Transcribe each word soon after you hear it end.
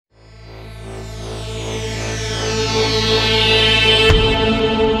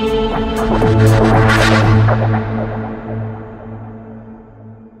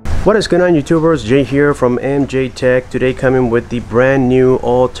What is going on, YouTubers? Jay here from MJ Tech. Today coming with the brand new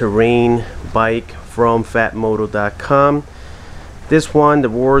all-terrain bike from Phatmoto.com. This one, the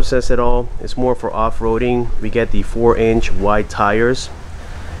word says it all, it's more for off-roading. We get the 4-inch wide tires,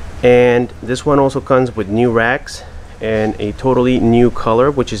 and this one also comes with new racks and a totally new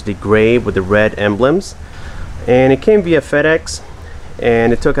color, which is the gray with the red emblems. And it came via FedEx,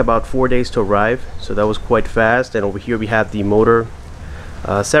 and it took about 4 days to arrive, so that was quite fast. And over here we have the motor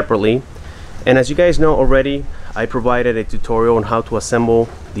separately, and as you guys know already, I provided a tutorial on how to assemble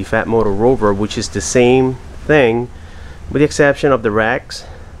the Phatmoto Rover, which is the same thing with the exception of the racks,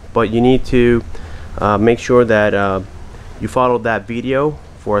 but you need to make sure that you follow that video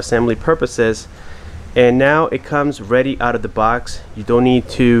for assembly purposes. And now it comes ready out of the box. You don't need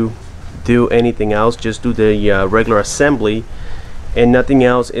to do anything else, just do the regular assembly, and nothing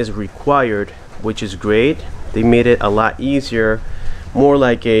else is required, which is great. They made it a lot easier, more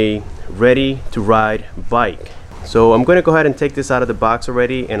like a ready to ride bike. So I'm going to go ahead and take this out of the box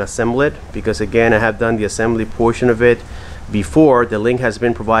already and assemble it, because again, I have done the assembly portion of it before. The link has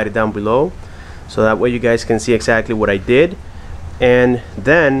been provided down below, so that way you guys can see exactly what I did, and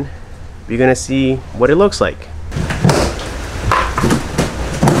then you're gonna see what it looks like.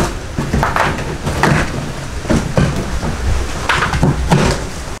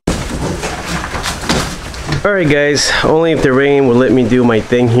 Alright guys, only if the rain will let me do my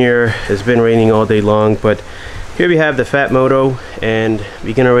thing here. It's been raining all day long, but here we have the Phatmoto, and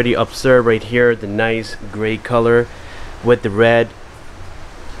we can already observe right here the nice gray color with the red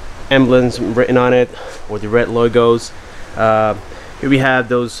emblems written on it, or the red logos. Here we have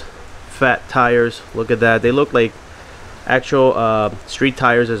those fat tires. Look at that, they look like actual street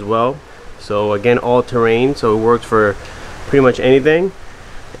tires as well. So again, all terrain, so it works for pretty much anything.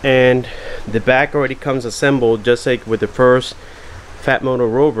 And the back already comes assembled just like with the first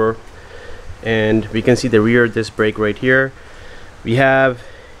Phatmoto Rover, and we can see the rear disc brake right here. We have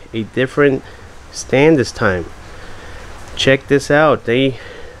a different stand this time. Check this out, they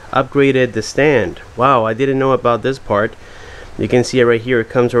upgraded the stand. Wow, I didn't know about this part. You can see it right here, it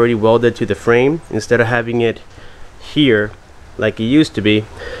comes already welded to the frame instead of having it here like it used to be.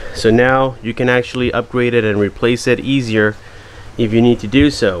 So now you can actually upgrade it and replace it easier if you need to do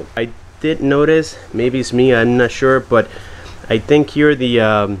so. I did notice, maybe it's me, I'm not sure, but I think here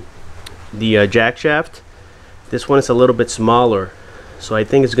the jack shaft, this one is a little bit smaller, so I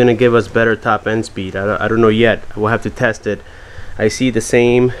think it's going to give us better top end speed. I don't know yet, we'll have to test it. I see the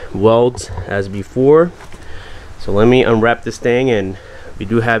same welds as before, so let me unwrap this thing. And we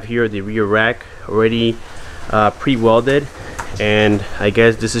do have here the rear rack already pre-welded, and I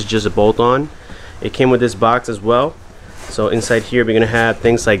guess this is just a bolt-on. It came with this box as well. So inside here we're gonna have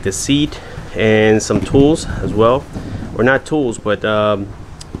things like the seat and some tools as well, or not tools, but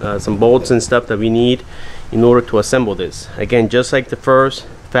some bolts and stuff that we need in order to assemble this. Again, just like the first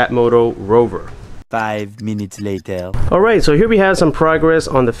Phatmoto Rover. 5 minutes later. Alright, so here we have some progress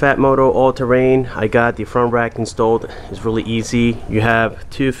on the Phatmoto all-terrain. I got the front rack installed. It's really easy. You have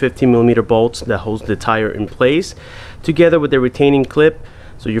two 15mm bolts that holds the tire in place together with the retaining clip.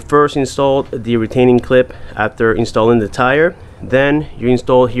 So you first installed the retaining clip after installing the tire, then you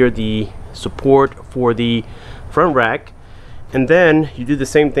install here the support for the front rack, and then you do the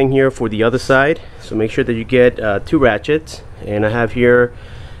same thing here for the other side. So make sure that you get two ratchets, and I have here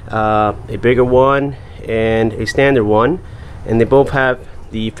a bigger one and a standard one, and they both have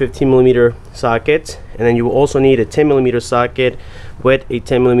the 15mm sockets, and then you will also need a 10mm socket with a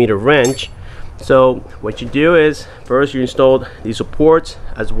 10mm wrench. So what you do is first you installed the supports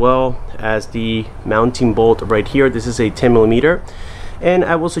as well as the mounting bolt right here. This is a 10mm, and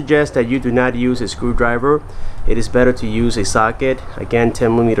I will suggest that you do not use a screwdriver. It is better to use a socket, again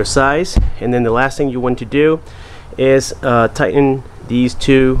 10mm size. And then the last thing you want to do is tighten these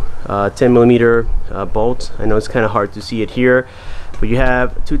two 10mm bolts. I know it's kind of hard to see it here, but you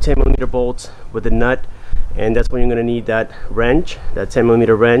have two 10mm bolts with a nut, and that's when you're going to need that wrench, that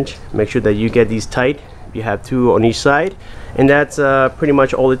 10mm wrench. Make sure that you get these tight. You have two on each side, and that's pretty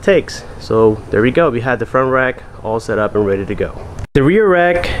much all it takes. So there we go, we have the front rack all set up and ready to go. The rear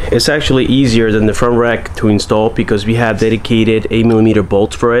rack is actually easier than the front rack to install because we have dedicated 8mm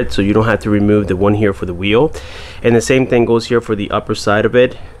bolts for it, so you don't have to remove the one here for the wheel. And the same thing goes here for the upper side of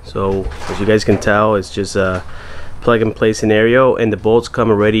it. So as you guys can tell, it's just a plug and play scenario, and the bolts come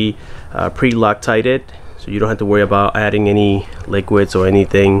already pre-Loctited, so you don't have to worry about adding any liquids or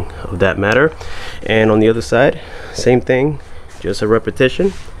anything of that matter. And on the other side, same thing, just a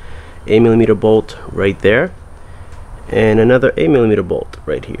repetition. 8mm bolt right there, and another 8mm bolt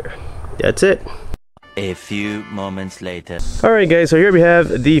right here. That's it. A few moments later. Alright guys, so here we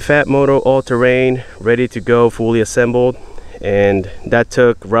have the Phatmoto all-terrain ready to go, fully assembled, and that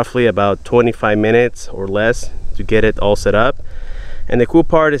took roughly about 25 minutes or less to get it all set up. And the cool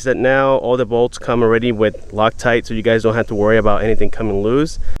part is that now all the bolts come already with Loctite, so you guys don't have to worry about anything coming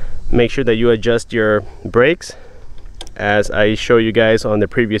loose. Make sure that you adjust your brakes as I show you guys on the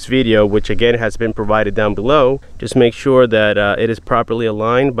previous video, which again has been provided down below. Just make sure that it is properly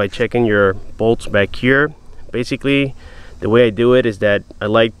aligned by checking your bolts back here. Basically, the way I do it is that I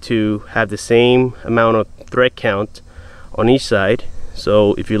like to have the same amount of thread count on each side.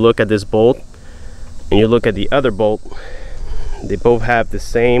 So if you look at this bolt and you look at the other bolt, they both have the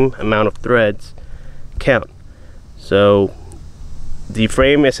same amount of threads count. So the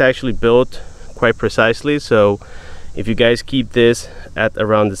frame is actually built quite precisely, so if you guys keep this at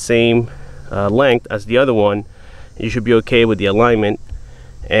around the same length as the other one, you should be okay with the alignment.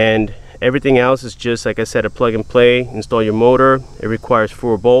 And everything else is just, like I said, a plug and play. Install your motor. It requires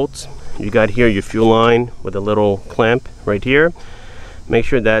 4 bolts. You got here your fuel line with a little clamp right here. Make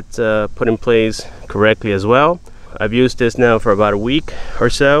sure that's put in place correctly as well. I've used this now for about a week or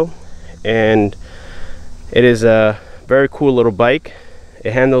so, and it is a very cool little bike.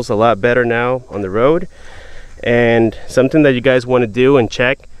 It handles a lot better now on the road. And something that you guys want to do and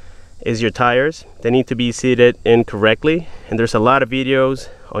check is your tires. They need to be seated in correctly, and there's a lot of videos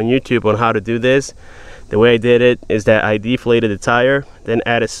on YouTube on how to do this. The way I did it is that I deflated the tire, then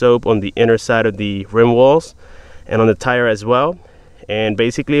added soap on the inner side of the rim walls and on the tire as well. And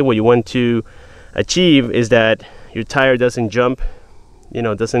basically what you want to achieve is that your tire doesn't jump, you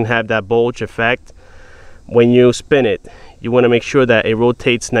know, doesn't have that bulge effect when you spin it. You want to make sure that it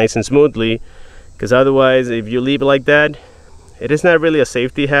rotates nice and smoothly, because otherwise, if you leave it like that, it is not really a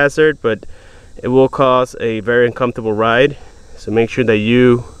safety hazard, but it will cause a very uncomfortable ride. So make sure that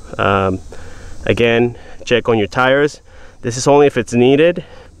you again check on your tires. This is only if it's needed,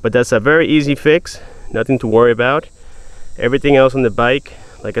 but that's a very easy fix, nothing to worry about. Everything else on the bike,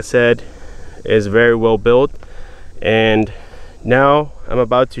 like I said, is very well built. And now I'm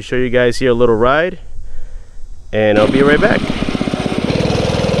about to show you guys here a little ride, and I'll be right back.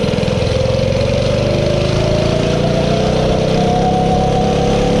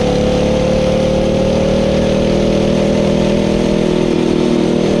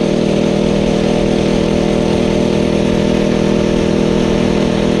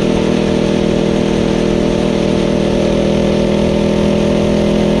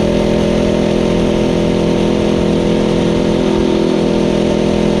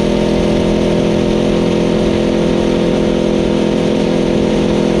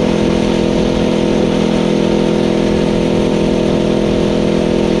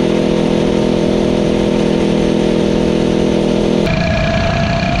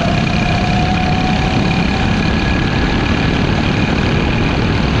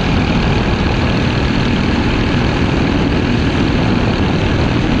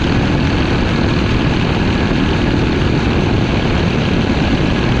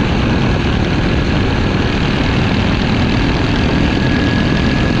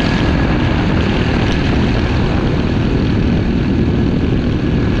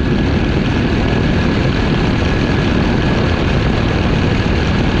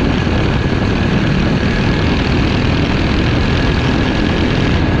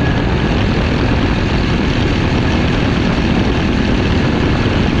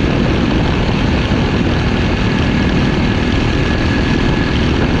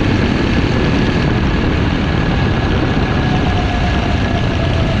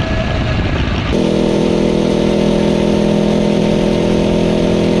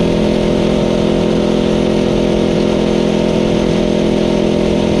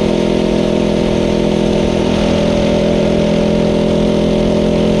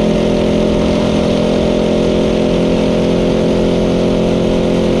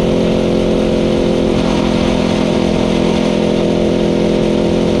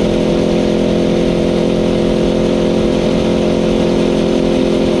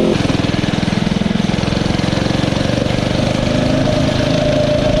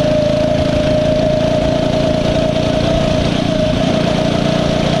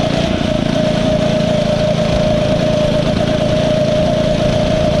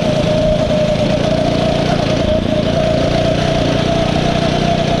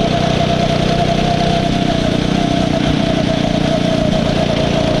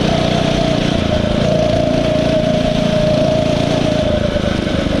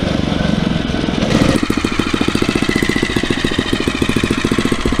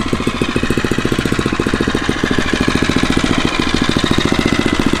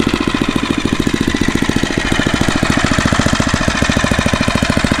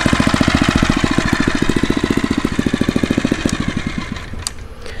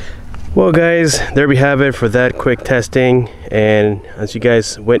 Well guys, there we have it for that quick testing. And as you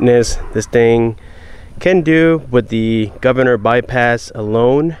guys witness, this thing can do with the governor bypass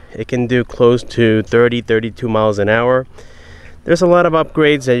alone, it can do close to 30-32 miles an hour. There's a lot of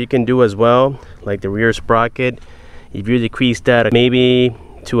upgrades that you can do as well, like the rear sprocket. If you decrease that maybe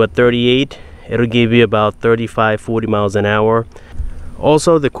to a 38, it'll give you about 35-40 miles an hour.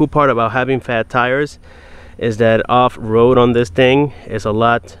 Also, the cool part about having fat tires is that off-road on this thing is a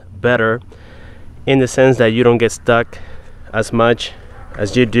lot better, in the sense that you don't get stuck as much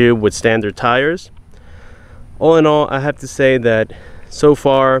as you do with standard tires. All in all, I have to say that so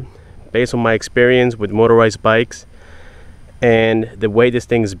far, based on my experience with motorized bikes and the way this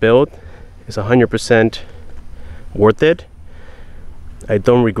thing is built, is 100% worth it. I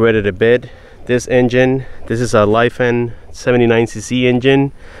don't regret it a bit. This engine, this is a Lifen 79cc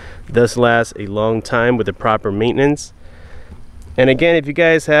engine, does last a long time with the proper maintenance. And again, if you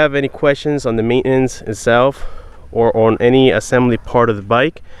guys have any questions on the maintenance itself or on any assembly part of the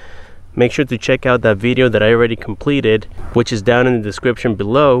bike, make sure to check out that video that I already completed, which is down in the description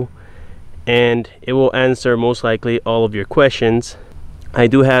below, and it will answer most likely all of your questions. I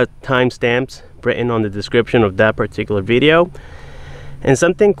do have timestamps written on the description of that particular video. And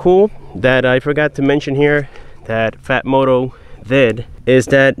something cool that I forgot to mention here that Phatmoto did is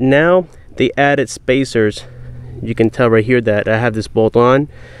that now they added spacers. You can tell right here that I have this bolt on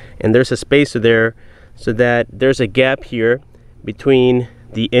and there's a spacer there, so that there's a gap here between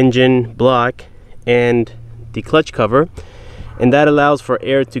the engine block and the clutch cover, and that allows for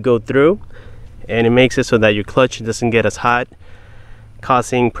air to go through, and it makes it so that your clutch doesn't get as hot,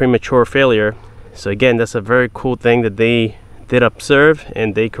 causing premature failure. So again, that's a very cool thing that they did observe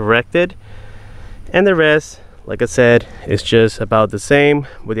and they corrected. And the rest, like I said, is just about the same,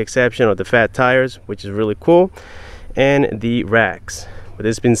 with the exception of the fat tires, which is really cool, and the racks. With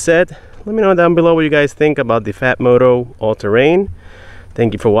this being said, let me know down below what you guys think about the Phatmoto all-terrain.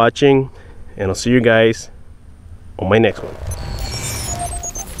 Thank you for watching, and I'll see you guys on my next one.